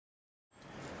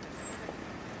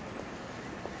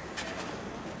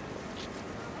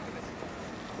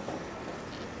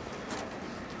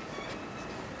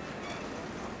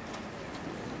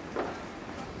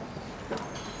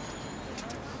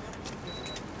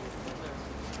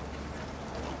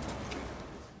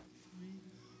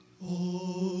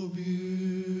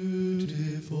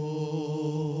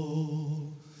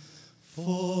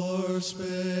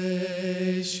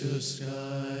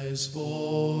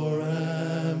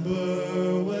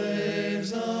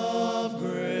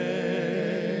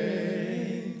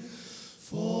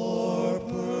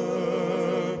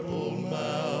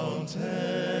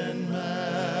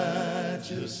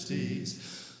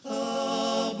majesties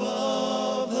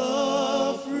above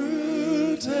the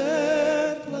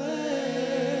fruited plain.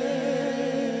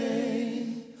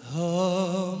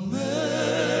 America,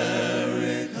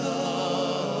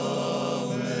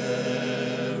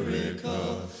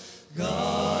 America,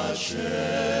 God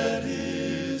shed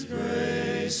His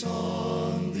grace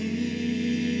on thee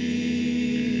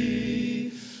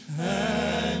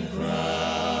and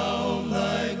crown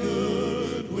thy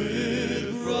good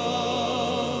with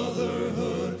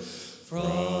brotherhood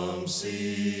from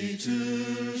sea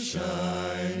to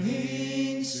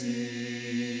shining sea.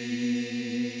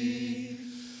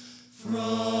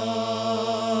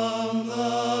 From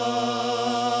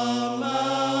the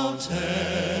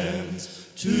mountains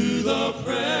to the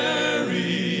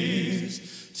prairies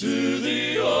to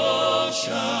the oceans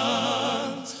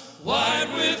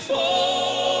wide with foam,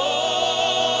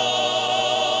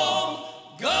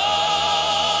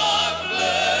 God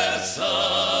bless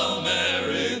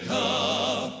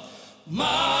America,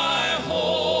 my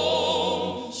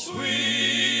home,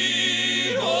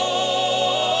 sweet home.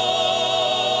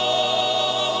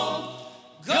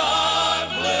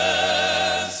 God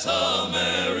bless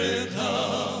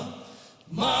America,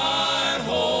 my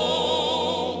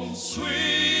home,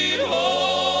 sweet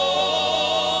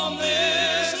home.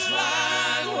 This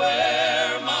land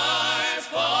where my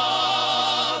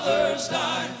fathers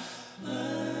died,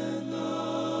 land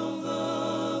of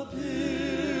the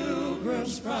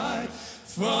Pilgrim's Pride.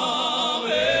 From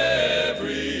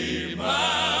every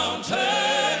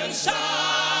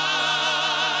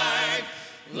mountainside,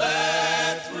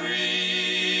 let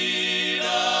freedom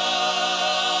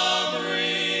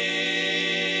ring.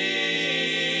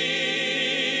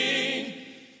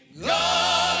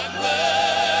 God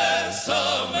bless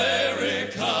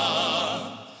America,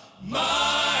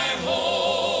 my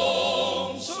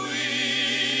home,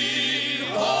 sweet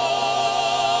home.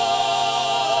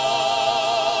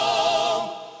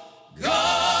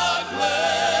 God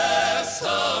bless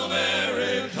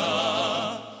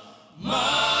America,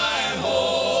 my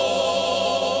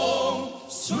home,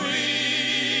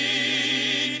 sweet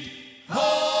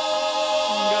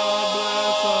home. God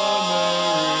bless America.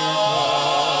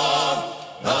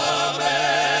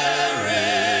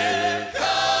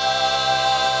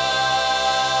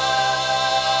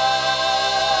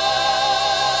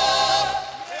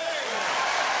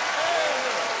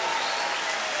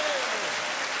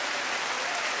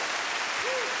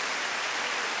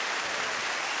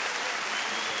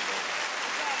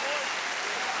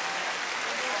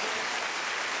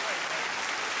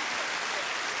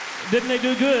 Didn't they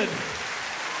do good?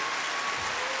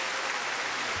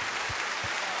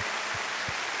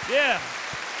 Yeah.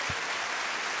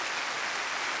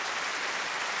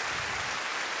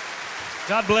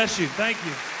 God bless you. Thank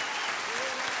you.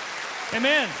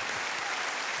 Amen.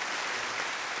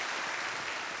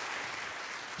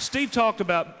 Steve talked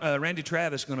about Randy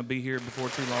Travis going to be here before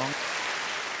too long.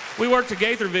 We worked a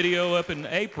Gaither video up in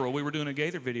April. We were doing a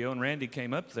Gaither video, and Randy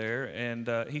came up there, and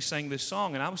he sang this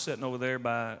song, and I was sitting over there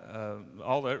by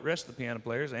all the rest of the piano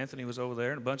players. Anthony was over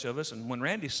there, and a bunch of us, and when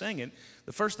Randy sang it,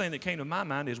 the first thing that came to my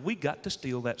mind is, we got to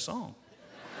steal that song.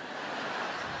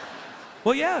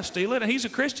 Well, yeah, steal it. He's a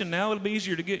Christian now. It'll be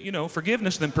easier to get, you know,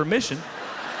 forgiveness than permission.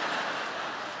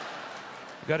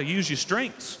 You got to use your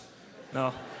strengths.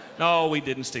 No, we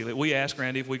didn't steal it. We asked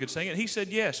Randy if we could sing it. He said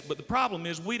yes, but the problem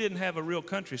is we didn't have a real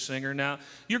country singer. Now,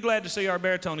 you're glad to see our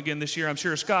baritone again this year, I'm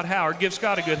sure. Scott Howard. Give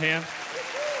Scott a good hand.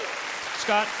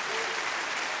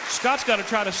 Scott's got to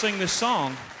try to sing this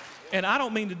song. And I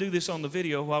don't mean to do this on the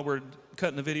video while we're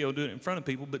cutting the video and doing it in front of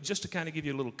people, but just to kind of give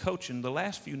you a little coaching. The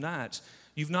last few nights,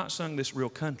 you've not sung this real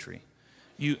country.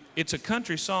 It's a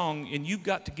country song, and you've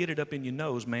got to get it up in your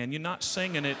nose, man. You're not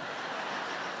singing it.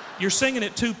 You're singing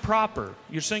it too proper.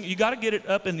 You got to get it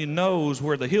up in your nose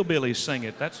where the hillbillies sing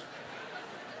it.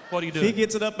 What are you doing? If he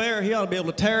gets it up there, he ought to be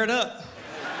able to tear it up.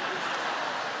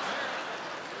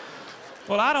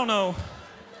 Well, I don't know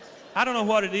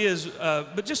what it is,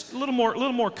 but just a little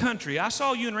more country. I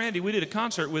saw you and Randy. We did a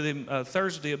concert with him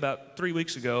Thursday about 3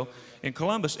 weeks ago in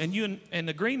Columbus, and you in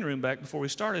the green room back before we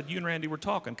started, you and Randy were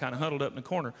talking, kind of huddled up in the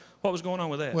corner. What was going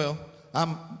on with that? Well,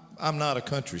 I'm not a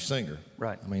country singer.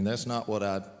 Right. I mean, that's not what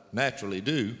I naturally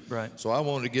do. Right. So I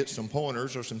wanted to get some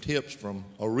pointers or some tips from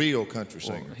a real country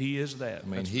singer. Well, he is that. I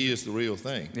mean, he is the real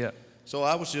thing. Yeah. So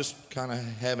I was just kind of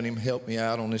having him help me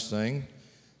out on this thing,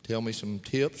 tell me some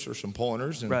tips or some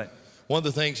pointers. And right. One of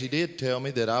the things he did tell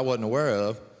me that I wasn't aware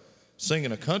of,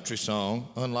 singing a country song,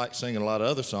 unlike singing a lot of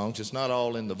other songs, it's not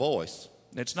all in the voice.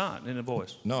 It's not in the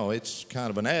voice. No, it's kind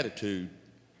of an attitude,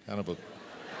 kind of a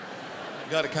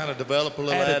got to kind of develop a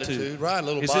little attitude, right? A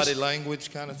little body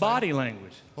language kind of thing. Body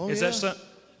language. Oh, Is yeah. that something?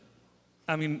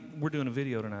 I mean, we're doing a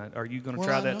video tonight. Are you going to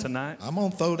try that tonight? I'm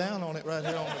going to throw down on it right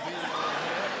here on the video.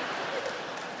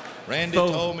 Randy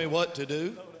told me what to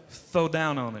do. Throw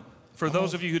down on it. For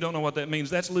those of you who don't know what that means,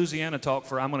 that's Louisiana talk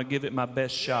for I'm going to give it my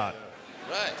best shot.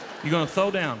 Right. You're going to throw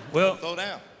down. Well, throw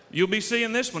down. You'll be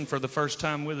seeing this one for the first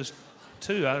time with us,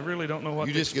 too. I really don't know what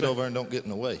you just get over and don't get in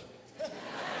the way.